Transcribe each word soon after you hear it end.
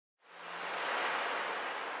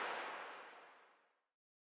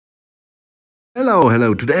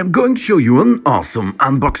Hello, today I'm going to show you an awesome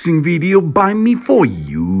unboxing video by me for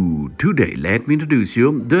you. Today, let me introduce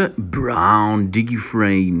you the Braun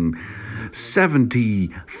digiframe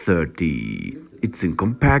 7030. It's a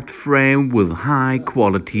compact frame with high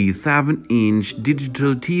quality 7-inch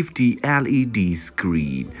digital TFT LED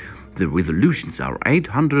screen. The resolutions are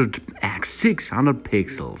 800 x 600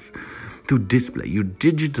 pixels to display your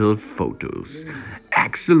digital photos.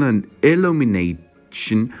 Excellent illumination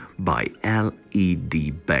by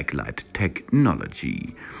LED Backlight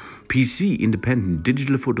technology. PC independent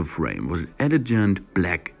digital photo frame with elegant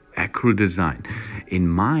black acrylic design. In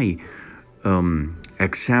my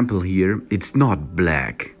example here, it's not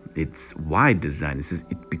black, it's white design.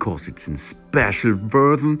 Because it's a special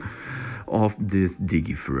version of this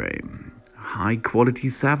digiframe. High quality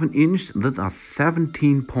 7-inch, that are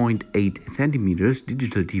 17.8 centimeters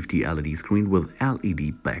digital TFT LED screen with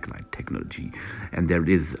LED backlight technology. And there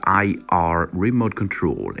is IR remote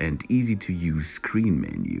control and easy to use screen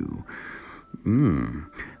menu.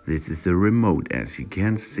 This is the remote, as you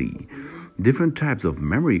can see. Different types of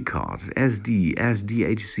memory cards, SD,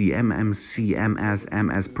 SDHC, MMC,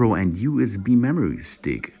 MS Pro and USB memory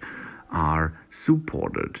stick are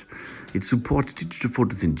supported. It supports digital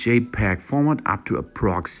photos in JPEG format up to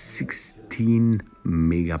approx 16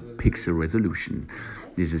 megapixel resolution.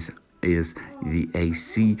 This is the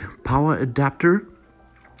AC power adapter,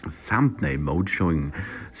 thumbnail mode showing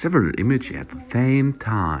several images at the same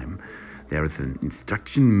time. There is an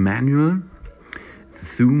instruction manual,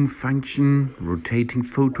 zoom function, rotating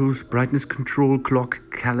photos, brightness control, clock,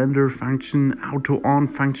 calendar function, auto on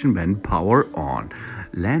function when power on.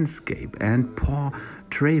 Landscape and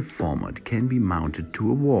portrait format can be mounted to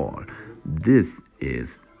a wall. This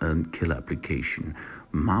is a killer application.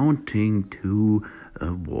 Mounting to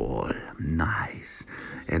a wall. Nice.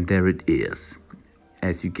 And there it is.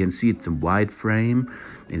 As you can see, it's a white frame.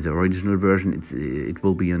 In the original version, it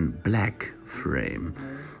will be a black frame.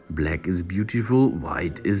 Black is beautiful,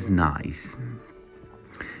 white is nice.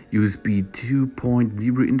 USB 2.0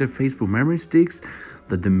 interface for memory sticks.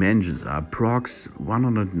 The dimensions are approx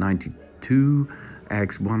 192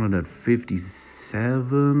 x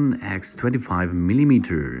 157 x 25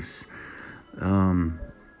 millimeters.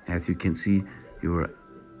 As you can see, you're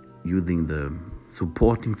using the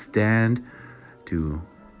supporting stand to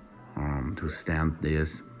stand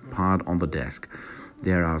this part on the desk.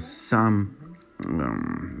 There are some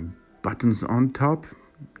buttons on top.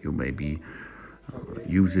 You maybe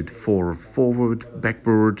use it for forward,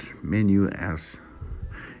 backward menu as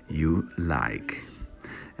you like.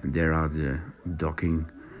 And there are the docking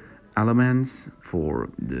elements for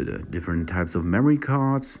the different types of memory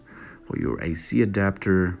cards, for your AC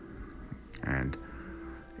adapter, and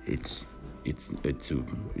it's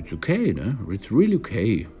okay, no? It's really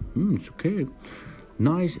okay. It's okay.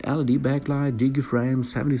 Nice LED backlight, digiframe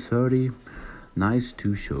 7030. Nice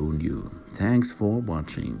to show you. Thanks for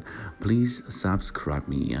watching. Please subscribe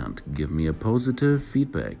me and give me a positive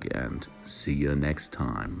feedback, and see you next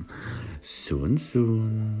time. Soon.